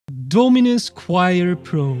Dominus Choir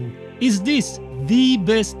Pro. Is this the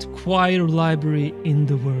best choir library in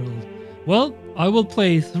the world? Well, I will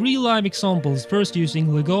play 3 live examples, first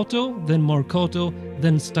using legato, then marcato,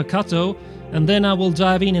 then staccato, and then I will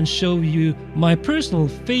dive in and show you my personal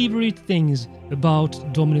favorite things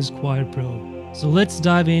about Dominus Choir Pro. So let's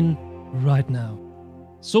dive in right now.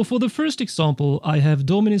 So for the first example, I have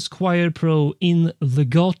Dominus Choir Pro in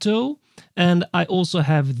legato, and I also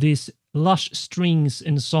have this lush strings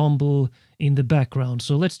ensemble in the background.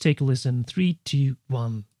 So let's take a listen. 3, 2,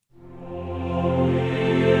 1.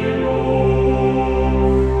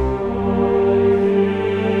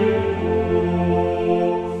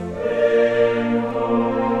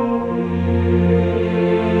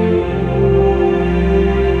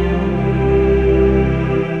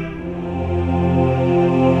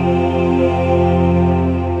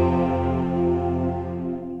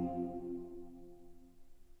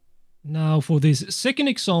 Now for this second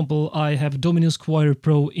example, I have Dominus Choir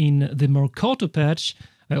Pro in the marcato patch.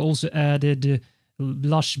 I also added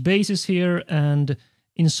lush basses here and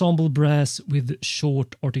ensemble brass with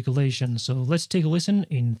short articulation. So let's take a listen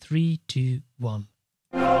in 3, 2, 1.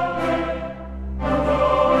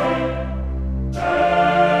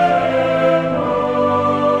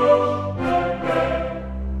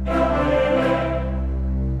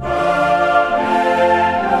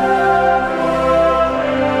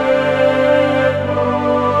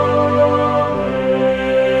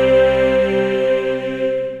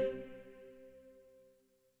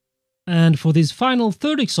 And for this final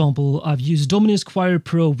third example, I've used Dominus Choir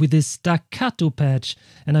Pro with this staccato patch,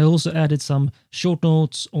 and I also added some short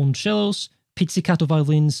notes on cellos, pizzicato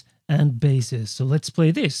violins, and basses. So let's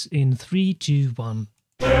play this in 3, 2, 1.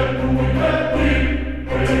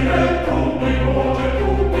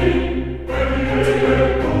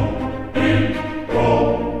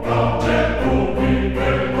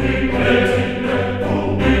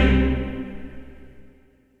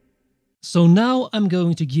 So now I'm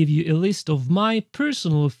going to give you a list of my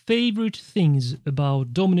personal favorite things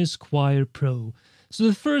about Dominus Choir Pro. So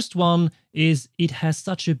the first one is it has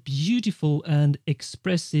such a beautiful and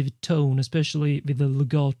expressive tone, especially with the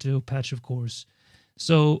legato patch, of course.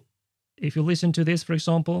 So if you listen to this, for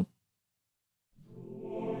example,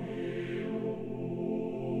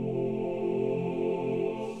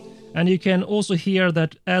 and you can also hear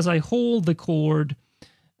that as I hold the chord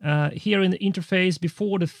here in the interface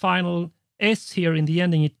before the final S here in the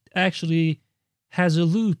ending, it actually has a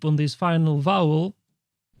loop on this final vowel.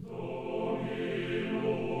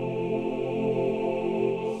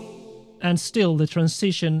 And still the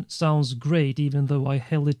transition sounds great, even though I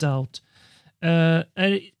held it out. And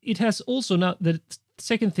it has also, now the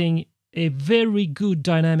second thing, a very good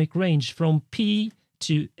dynamic range from P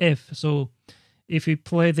to F. So if we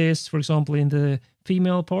play this, for example, in the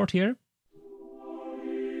female part here,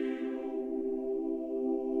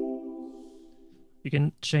 you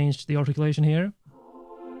can change the articulation here.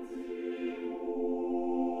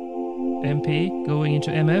 MP going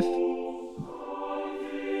into MF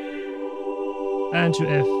and to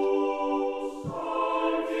F.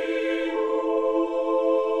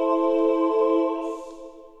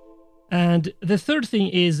 And the third thing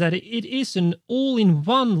is that it is an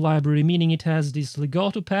all-in-one library, meaning it has this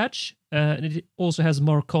legato patch, and it also has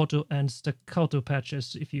marcato and staccato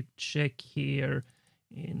patches. If you check here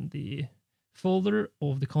in the folder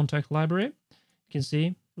of the contact library, you can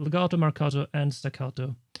see legato, marcato, and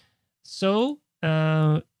staccato. So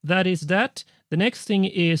that is that. The next thing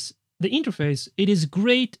is the interface. It is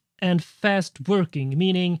great and fast working,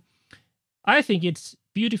 meaning I think it's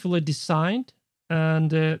beautifully designed,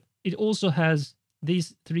 and it also has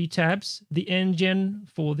these 3 tabs: the engine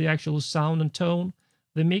for the actual sound and tone,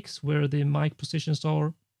 the mix where the mic positions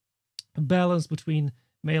are, a balance between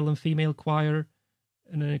male and female choir,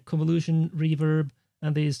 and a convolution reverb,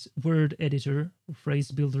 and this word editor, or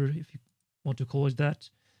phrase builder, if you want to call it that.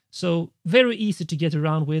 So very easy to get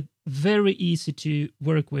around with, very easy to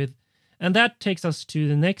work with. And that takes us to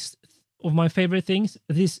the next of my favorite things,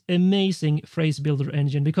 this amazing phrase builder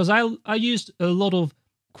engine, because I used a lot of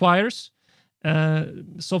choirs,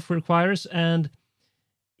 software choirs, and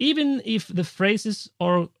even if the phrases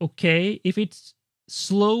are okay, if it's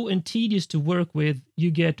slow and tedious to work with,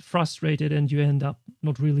 you get frustrated and you end up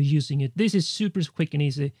not really using it. This is super quick and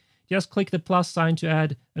easy. Just click the plus sign to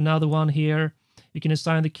add another one here. You can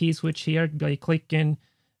assign the key switch here by clicking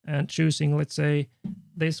and choosing, let's say,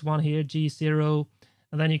 this one here, G0,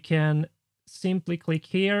 and then you can simply click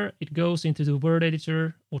here. It goes into the word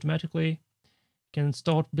editor automatically. You can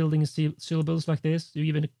start building syllables like this. You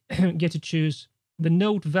even get to choose the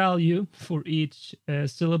note value for each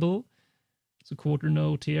syllable. So quarter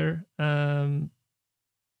note here, and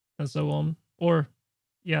so on. Or,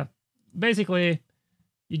 yeah, basically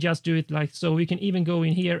you just do it like so. You can even go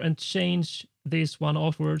in here and change this one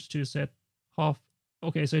afterwards to set half.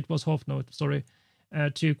 Okay, so it was half note, sorry,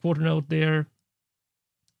 to quarter note there,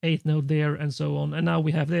 eighth note there, and so on. And now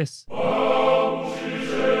we have this.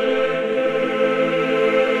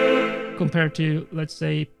 Compared to, let's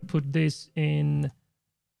say, put this in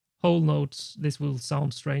whole notes, this will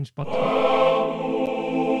sound strange, but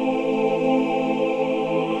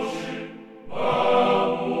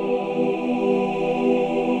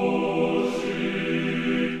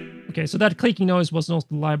okay, so that clicking noise was not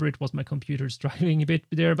the library, it was my computer struggling a bit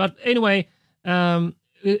there. But anyway,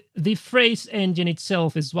 the phrase engine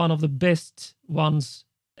itself is one of the best ones,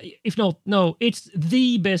 if not, no, it's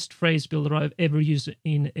the best phrase builder I've ever used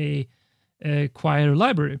in a choir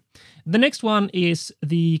library. The next one is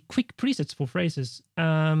the quick presets for phrases.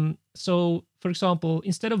 So, for example,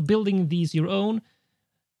 instead of building these your own,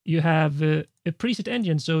 you have a preset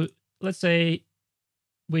engine. So let's say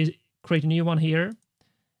we create a new one here.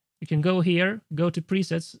 You can go here, go to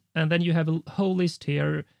presets, and then you have a whole list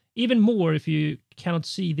here. Even more if you cannot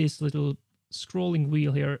see this little scrolling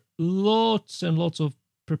wheel here. Lots and lots of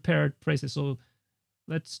prepared phrases. So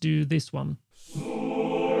let's do this one.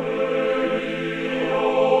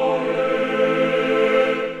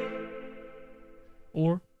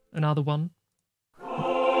 Or another one.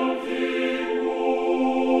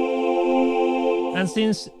 And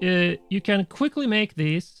since you can quickly make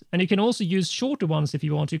this, and you can also use shorter ones if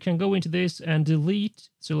you want, you can go into this and delete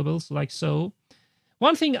syllables like so.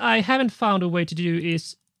 One thing I haven't found a way to do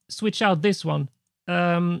is switch out this one,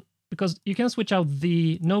 because you can switch out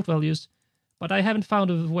the note values, but I haven't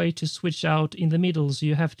found a way to switch out in the middle, so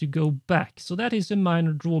you have to go back. So that is a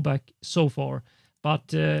minor drawback so far,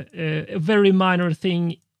 but a very minor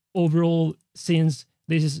thing overall, since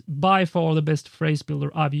this is by far the best phrase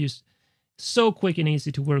builder I've used. So quick and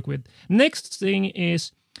easy to work with. Next thing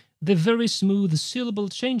is the very smooth syllable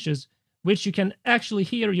changes, which you can actually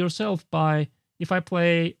hear yourself by, if I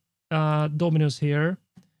play Dominus here,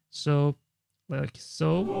 so like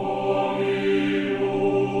so.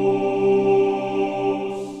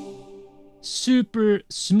 Super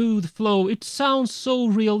smooth flow. It sounds so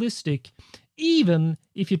realistic, even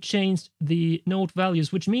if you change the note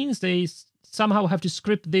values, which means they somehow have to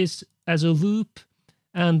script this as a loop,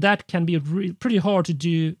 and that can be pretty hard to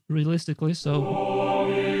do realistically. So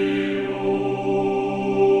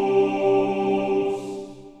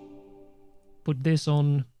put this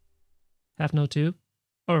on half note 2,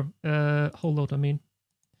 or whole note, I mean.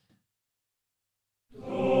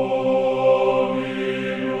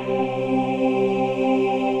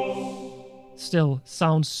 Still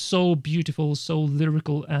sounds so beautiful, so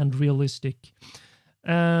lyrical and realistic.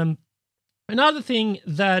 Another thing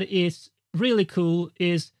that is really cool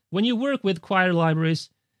is when you work with choir libraries,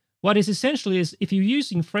 what is essentially is, if you're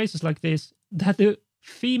using phrases like this, that the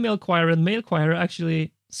female choir and male choir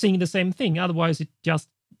actually sing the same thing. Otherwise, it just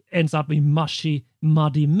ends up a mushy,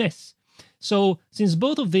 muddy mess. So since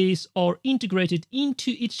both of these are integrated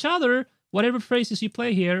into each other, whatever phrases you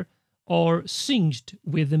play here are synced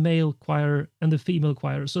with the male choir and the female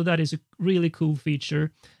choir. So that is a really cool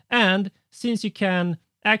feature. And since you can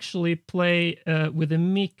actually play with a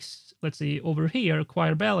mix, let's see, over here,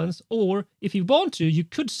 choir balance, or if you want to, you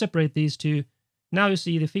could separate these two. Now you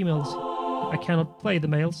see the females. I cannot play the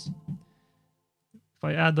males. If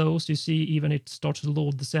I add those, you see even it starts to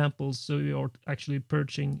load the samples, so you are actually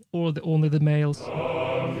purging only the males.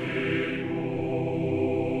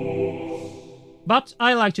 But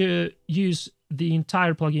I like to use the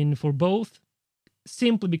entire plugin for both,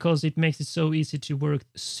 simply because it makes it so easy to work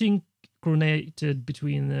synchronated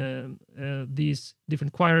between these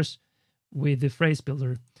different choirs with the phrase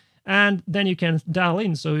builder. And then you can dial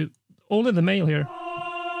in, so only the male here.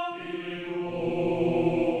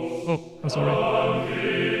 Oh, I'm sorry.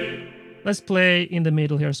 Let's play in the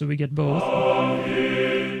middle here so we get both.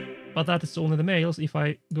 But that is only the males. If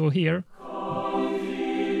I go here,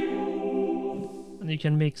 and you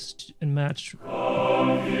can mix and match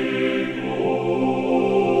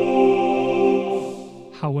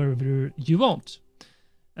however you want.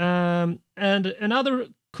 And another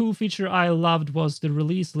cool feature I loved was the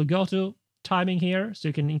release legato timing here, so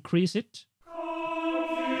you can increase it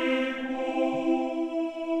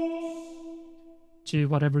to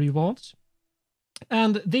whatever you want.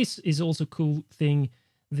 And this is also a cool thing,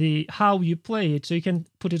 the how you play it. So you can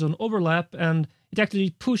put it on overlap, and it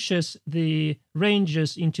actually pushes the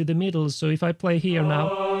ranges into the middle. So if I play here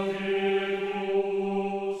now, you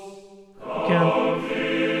can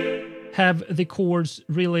have the chord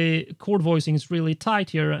voicings really tight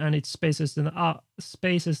here, and it spaces them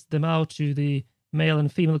out to the male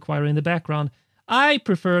and female choir in the background. I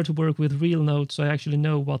prefer to work with real notes, so I actually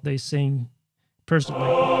know what they sing personally.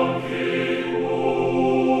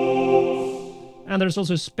 And there's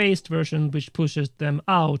also a spaced version which pushes them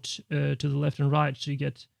out to the left and right, so you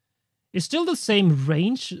get... It's still the same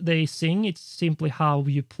range they sing, it's simply how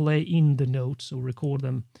you play in the notes or record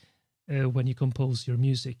them when you compose your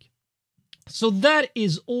music. So that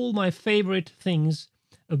is all my favorite things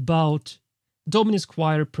about Dominus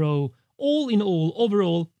Choir Pro. All in all,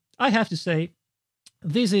 overall, I have to say,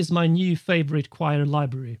 this is my new favorite choir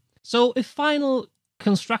library. So a final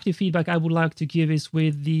constructive feedback I would like to give is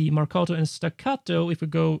with the marcato and staccato. If we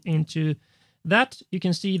go into that, you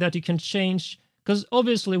can see that you can change, because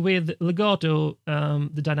obviously with legato,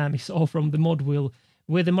 the dynamics are from the mod wheel.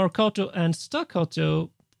 With the marcato and staccato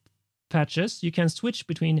patches, you can switch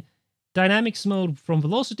between dynamics mode from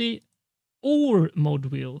velocity or mod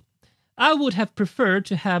wheel. I would have preferred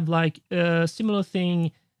to have like a similar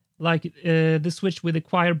thing like the switch with the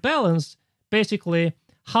choir balance. Basically,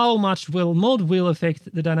 how much will mod wheel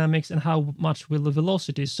affect the dynamics and how much will the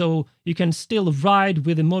velocity. So you can still ride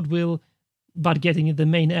with the mod wheel, but getting the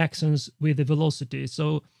main accents with the velocity.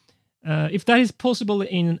 So if that is possible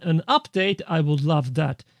in an update, I would love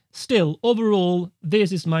that. Still, overall,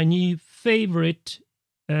 this is my new favorite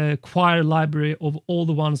choir library of all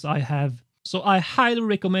the ones I have. So I highly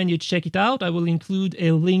recommend you check it out. I will include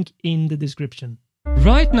a link in the description.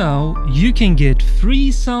 Right now, you can get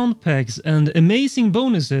free sound packs and amazing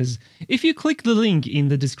bonuses if you click the link in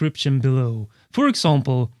the description below. For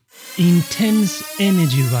example, Intense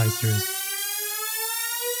Energy Risers,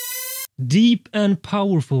 Deep and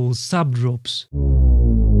Powerful Subdrops,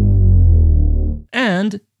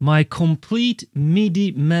 and my complete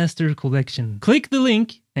MIDI master collection. Click the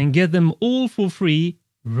link and get them all for free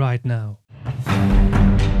right now.